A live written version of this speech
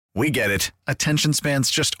We get it. Attention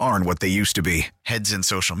spans just aren't what they used to be. Heads in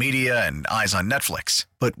social media and eyes on Netflix.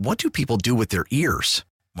 But what do people do with their ears?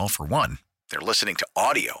 Well, for one, they're listening to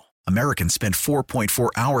audio. Americans spend 4.4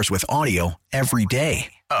 hours with audio every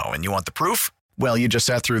day. Oh, and you want the proof? Well, you just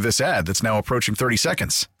sat through this ad that's now approaching 30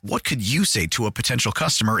 seconds. What could you say to a potential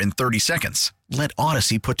customer in 30 seconds? Let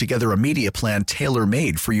Odyssey put together a media plan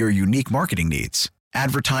tailor-made for your unique marketing needs.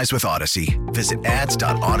 Advertise with Odyssey. Visit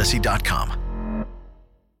ads.odyssey.com.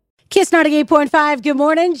 Kiss 98.5. Good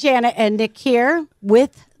morning. Jana and Nick here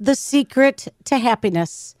with the secret to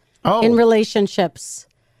happiness in relationships.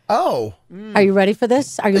 Oh. Are you ready for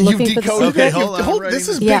this? Are you looking for the secret? Okay, hold this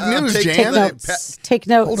is big news, Jan. Take notes. Take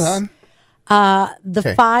notes. Hold on. The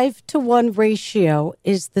 5-to-1 ratio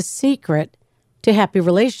is the secret to happy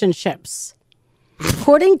relationships.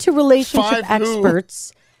 According to relationship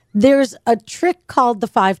experts, there's a trick called the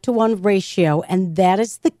 5-to-1 ratio, and that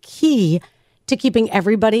is the key to keeping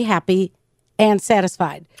everybody happy and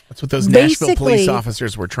satisfied. That's what those Nashville police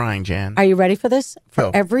officers were trying, Jan. Are you ready for this? For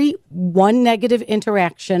every one negative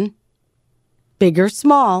interaction, big or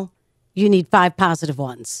small, you need 5 positive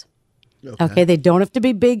ones. Okay, they don't have to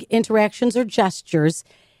be big interactions or gestures.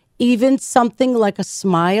 Even something like a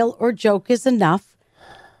smile or joke is enough.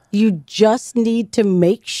 You just need to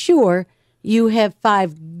make sure you have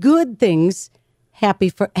 5 good things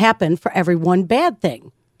happen for every one bad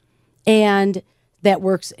thing. And that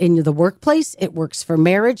works in the workplace. It works for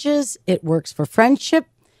marriages. It works for friendship.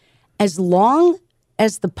 As long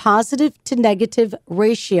as the positive to negative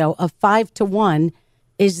ratio of 5-to-1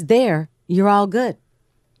 is there, you're all good.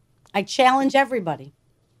 I challenge everybody.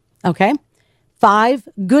 Okay? 5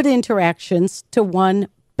 good interactions to 1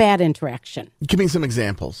 bad interaction. Give me some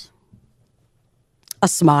examples. A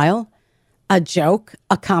smile. A joke,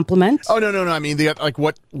 a compliment. Oh, no. I mean,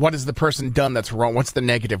 what has the person done that's wrong? What's the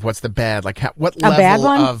negative? What's the bad? Like, what a level bad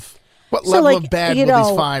of bad will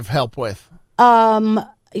these 5 help with?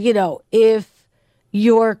 If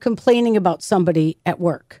you're complaining about somebody at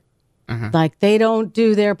work, like they don't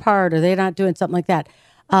do their part or they're not doing something like that,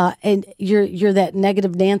 and you're that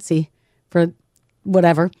negative Nancy for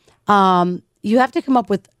whatever, you have to come up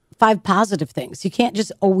with 5 positive things. You can't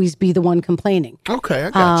just always be the one complaining. Okay, I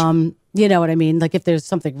got you. You know what I mean? Like if there's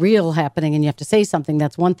something real happening and you have to say something,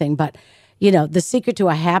 that's one thing. But, the secret to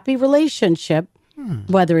a happy relationship,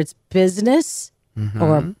 whether it's business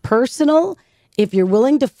or personal, if you're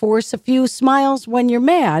willing to force a few smiles when you're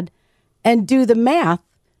mad and do the math,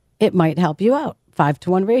 it might help you out.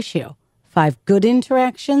 5-to-1 ratio. 5 good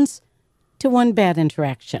interactions to 1 bad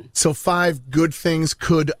interaction. So 5 good things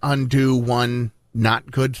could undo 1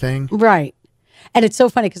 not good thing? Right. And it's so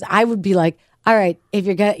funny because I would be like, all right, if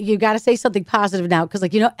you got to say something positive now. Because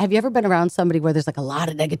have you ever been around somebody where there's like a lot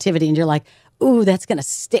of negativity and you're like, ooh, that's going to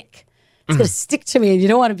stick. It's going to stick to me. And you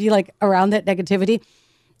don't want to be like around that negativity.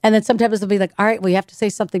 And then sometimes they'll be like, all right, well, you have to say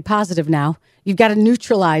something positive now. You've got to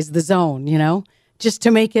neutralize the zone, just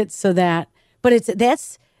to make it so that. But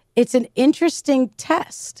it's an interesting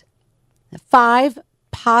test. 5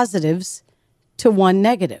 positives to 1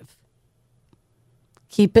 negative.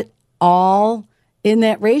 Keep it all in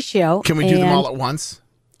that ratio. Can we do them all at once?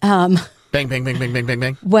 Bang, bang, bang, bang, bang, bang,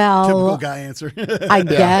 bang. Well, typical guy answer. I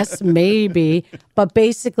guess maybe. But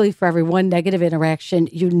basically, for every 1 negative interaction,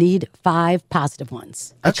 you need 5 positive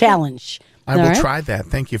ones. A challenge. I will try that.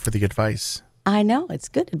 Thank you for the advice. I know. It's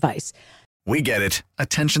good advice. We get it.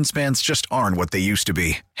 Attention spans just aren't what they used to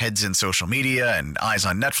be. Heads in social media and eyes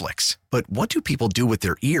on Netflix. But what do people do with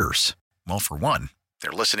their ears? Well, for one,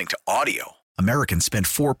 they're listening to audio. Americans spend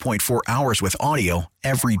 4.4 hours with audio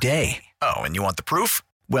every day. Oh, and you want the proof?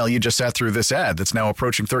 Well, you just sat through this ad that's now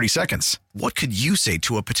approaching 30 seconds. What could you say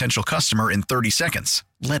to a potential customer in 30 seconds?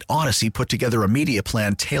 Let Odyssey put together a media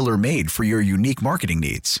plan tailor-made for your unique marketing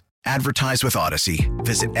needs. Advertise with Odyssey.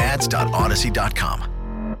 Visit ads.odyssey.com.